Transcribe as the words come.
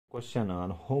Question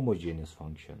on homogeneous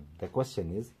function. The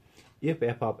question is, if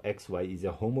f of xy is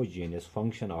a homogeneous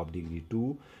function of degree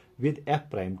 2 with f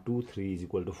prime 2 3 is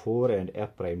equal to 4 and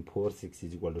f prime 4 6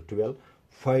 is equal to 12,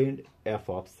 find f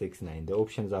of 6 9. The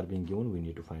options are being given. We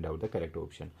need to find out the correct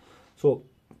option. So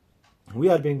we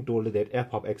are being told that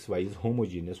f of xy is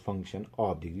homogeneous function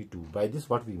of degree 2. By this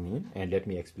what we mean, and let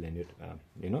me explain it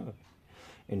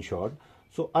in short.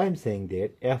 So I am saying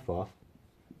that f of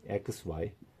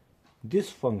xy,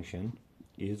 this function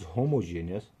is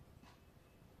homogeneous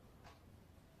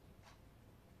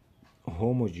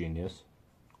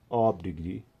of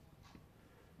degree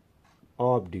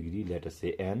let us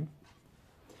say n,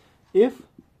 if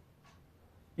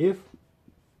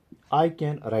I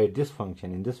can write this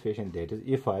function in this fashion, that is,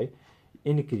 if I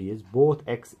increase both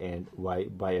x and y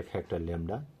by a factor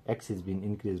lambda, x is being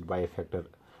increased by a factor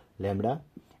lambda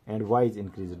and y is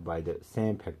increased by the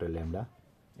same factor lambda,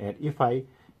 and if I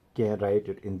can write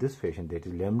it in this fashion, that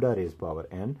is lambda raised power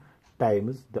n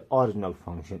times the original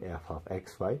function f of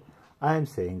xy, I am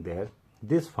saying that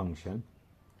this function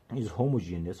is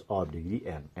homogeneous of degree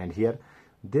n, and here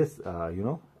this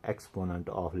exponent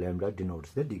of lambda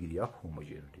denotes the degree of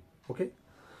homogeneity. Okay,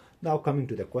 now coming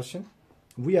to the question,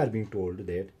 we are being told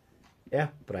that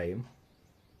f prime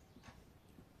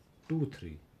 2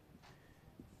 3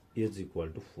 is equal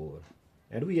to 4,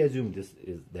 and we assume this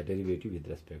is the derivative with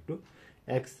respect to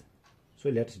x, so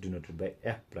let's denote it by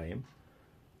f prime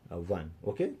 1.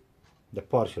 Okay, the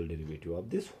partial derivative of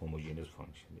this homogeneous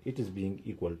function, it is being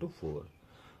equal to 4.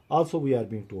 Also we are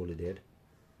being told that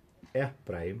f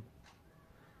prime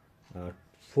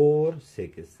 4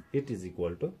 6, it is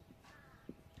equal to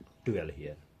 12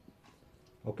 here.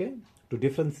 Okay, to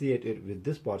differentiate it with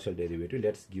this partial derivative,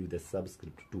 let's give the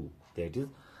subscript 2, that is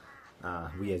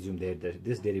we assume that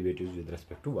this derivative is with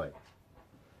respect to y.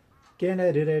 Can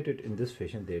I rewrite it in this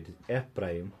fashion, that is f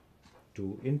prime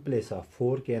 2, in place of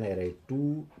 4 can I write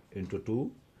 2 into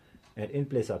 2, and in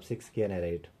place of 6 can I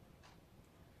write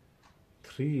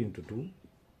 3 into 2.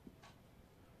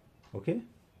 Okay,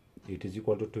 it is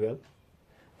equal to 12.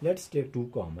 Let's take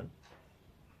 2 common,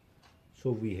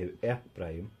 so we have f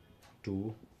prime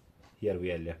 2, here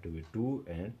we are left with 2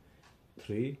 and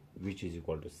 3, which is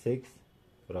equal to 6,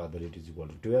 rather it is equal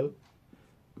to 12.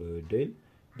 Good deal.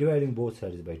 Dividing both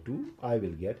sides by 2, I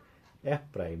will get f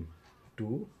prime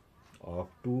 2 of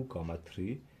 2 comma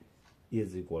 3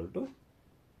 is equal to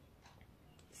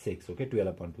 6. Okay, 12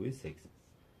 upon 2 is 6.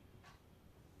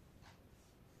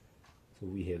 So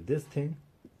we have this thing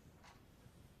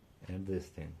and this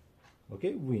thing.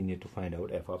 Okay, we need to find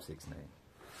out f of 6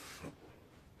 9.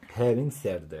 Having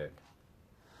said that,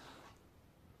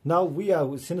 now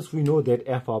since we know that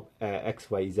f of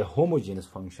xy is a homogeneous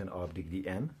function of degree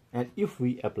n, and if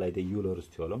we apply the Euler's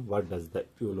theorem, what does the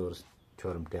Euler's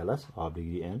theorem tell us of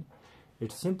degree n?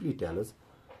 It simply tells us,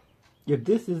 if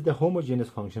this is the homogeneous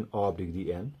function of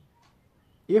degree n,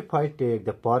 if I take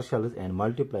the partials and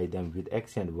multiply them with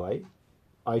x and y,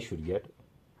 I should get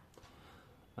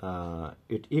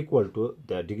it equal to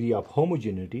the degree of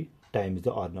homogeneity times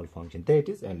the ordinal function, that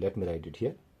is, and let me write it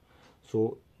here.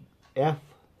 So f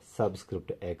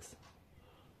subscript x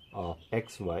of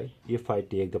xy, if I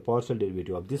take the partial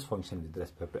derivative of this function with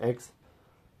respect to x,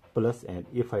 plus, and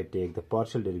if I take the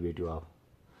partial derivative of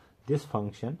this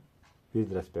function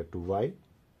with respect to y,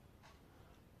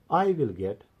 I will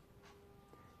get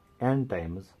n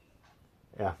times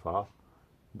f of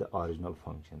the original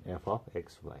function, f of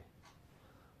xy.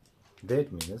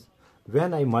 That means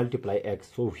when I multiply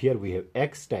x, so here we have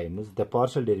x times the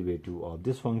partial derivative of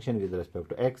this function with respect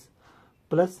to x,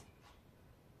 plus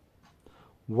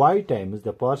y times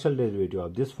the partial derivative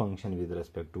of this function with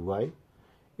respect to y,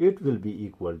 it will be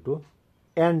equal to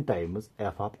n times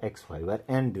f of xy, where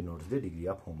n denotes the degree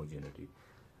of homogeneity.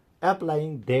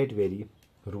 Applying that very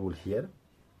rule here,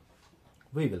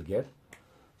 we will get,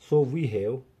 so we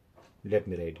have, let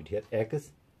me write it here,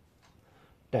 x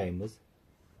times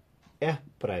f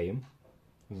prime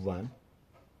 1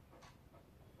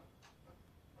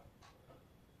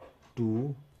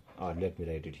 2, or let me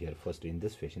write it here first in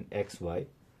this fashion, xy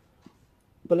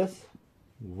plus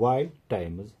y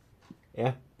times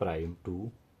f prime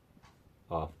 2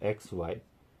 of xy,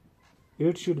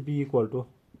 it should be equal to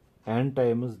n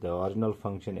times the original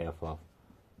function f of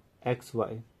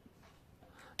xy.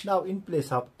 Now in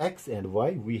place of x and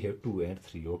y we have 2 and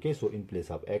 3. Okay, so in place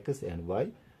of x and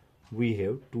y we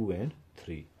have 2 and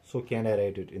 3. So can I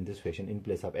write it in this fashion? In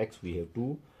place of x we have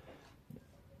 2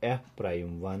 f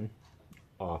prime 1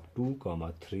 of 2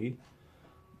 comma 3,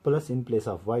 plus in place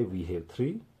of y we have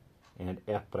 3 and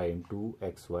f prime 2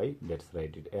 xy, let's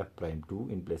write it f prime 2,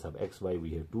 in place of xy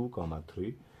we have 2 comma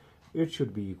 3 it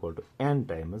should be equal to n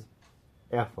times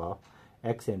f of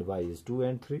x and y is 2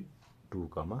 and 3, 2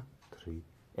 comma 3.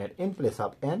 And in place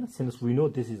of n, since we know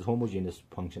this is homogeneous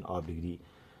function of degree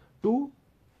 2,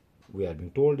 we are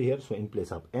being told here, so in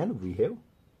place of n we have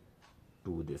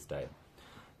 2 this time.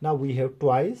 Now we have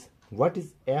twice. What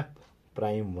is f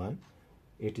prime 1?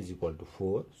 It is equal to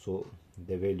 4, so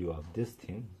the value of this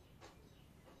thing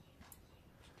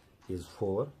is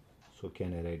 4. So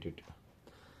can I write it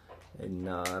in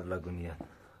Lagunian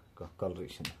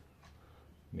coloration?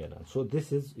 So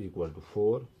this is equal to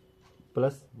 4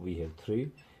 plus we have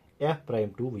 3. F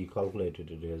prime 2 we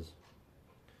calculated it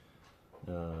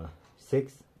as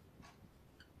 6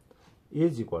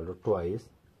 is equal to twice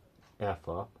f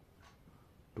of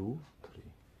 2, 3.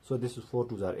 So this is 4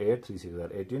 2s are 8, 3 6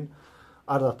 are 18.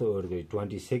 Other third is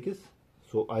 26.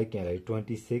 So I can write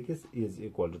 26 is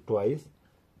equal to twice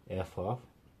f of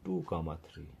 2 comma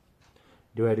 3.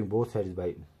 Dividing both sides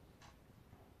by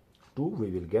 2,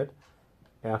 we will get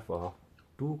f of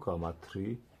 2 comma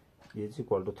 3 is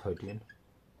equal to 13.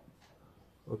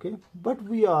 Okay, but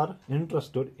we are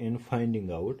interested in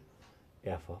finding out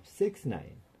f of 6 9.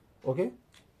 Okay,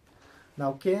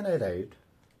 now can I write,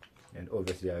 and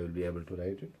obviously I will be able to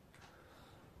write it.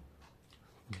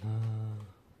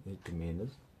 It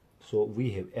means, so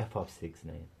we have f of 6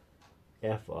 9,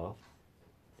 f of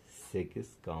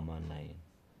 6 comma 9.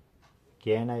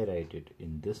 Can I write it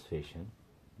in this fashion?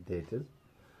 That is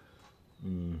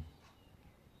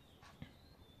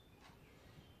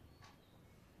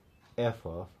f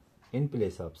of, in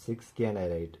place of 6 can I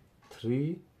write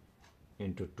 3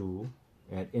 into 2,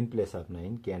 and in place of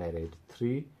 9 can I write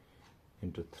 3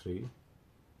 into 3,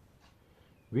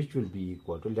 which will be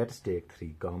equal to, let's take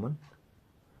 3 common,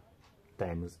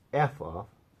 times f of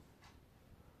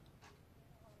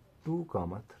 2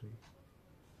 comma 3.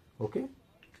 Okay,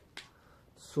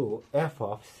 so f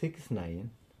of 6 9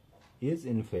 is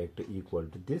in fact equal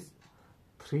to this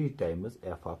 3 times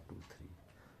f of 2 3.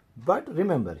 But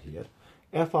remember here,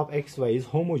 f of xy is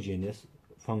homogeneous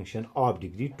function of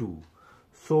degree 2.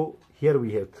 So here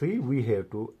we have 3, we have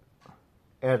to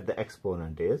add the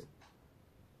exponent as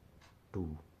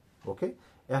 2. Okay,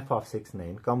 f of 6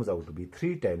 9 comes out to be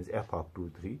 3 times f of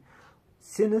 2 3.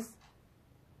 Since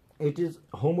it is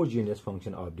homogeneous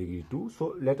function of degree 2,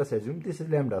 so let us assume this is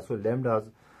lambda. So lambda's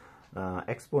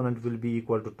exponent will be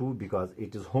equal to 2 because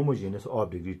it is homogeneous of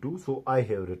degree 2. So I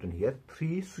have written here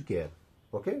 3 square.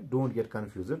 Okay, don't get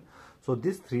confused. So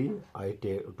this 3 I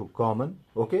take to common.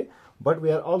 Okay, but we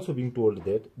are also being told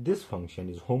that this function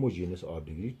is homogeneous of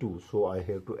degree 2. So I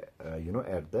have to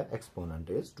add the exponent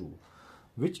as 2,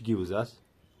 which gives us,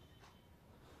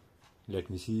 let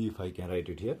me see if I can write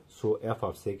it here. So f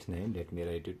of 6 9, let me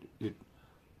write it.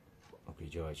 Okay,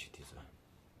 George, it is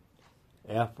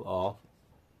f of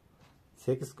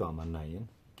 6 comma 9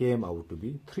 came out to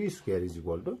be 3 square is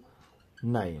equal to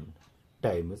 9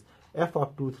 times f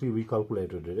of 2 3 we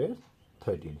calculated it as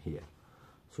 13 here.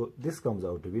 So this comes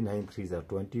out to be 9 3s are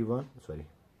 21, sorry,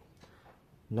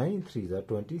 9 3s are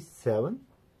 27,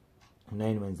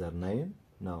 9 1s are 9.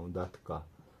 Now that ka,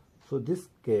 so this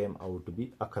came out to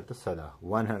be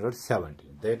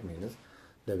 117. That means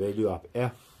the value of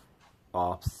f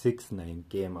of 6 9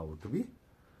 came out to be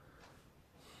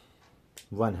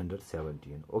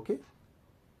 117. Okay,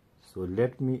 so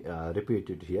let me repeat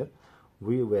it here.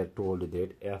 We were told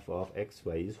that f of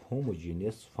xy is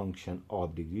homogeneous function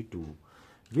of degree 2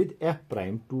 with f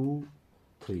prime 2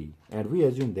 3, and we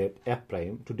assume that f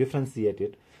prime, to differentiate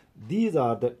it, these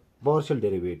are the partial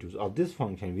derivatives of this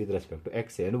function with respect to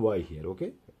x and y here.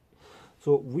 Okay,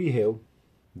 so we have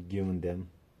given them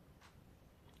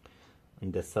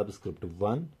in the subscript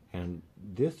 1 and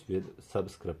this with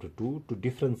subscript 2 to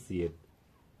differentiate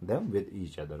them with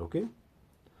each other. Okay,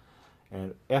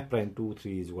 and f prime 2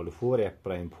 3 is equal to 4, f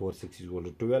prime 4 6 is equal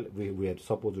to 12. We are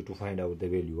supposed to find out the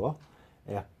value of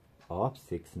f of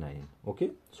 6 9.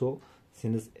 Okay, so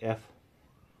since f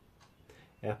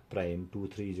prime 2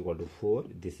 3 is equal to 4,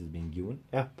 this is being given.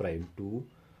 F prime 2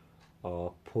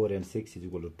 4 and 6 is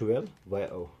equal to 12.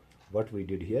 What we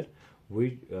did here,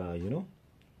 we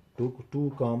took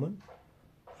 2 common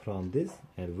from this,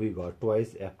 and we got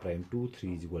twice f prime 2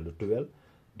 3 is equal to 12.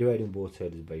 Dividing both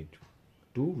sides by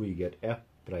 2, we get f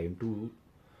prime 2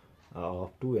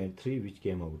 of 2 and 3, which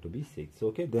came out to be 6.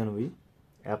 Okay, then we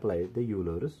apply the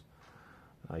Euler's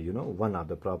one of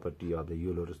the property of the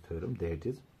Euler's theorem, that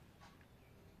is,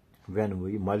 when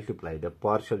we multiply the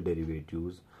partial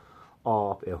derivatives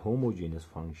of a homogeneous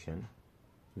function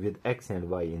with x and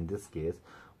y, in this case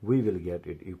we will get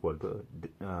it equal to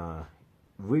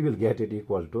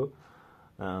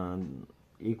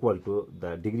equal to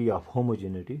the degree of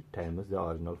homogeneity times the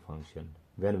original function.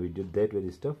 When we did that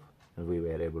very stuff, and we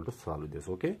were able to solve this.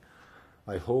 Okay,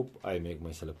 I hope I make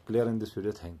myself clear in this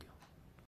video. Thank you.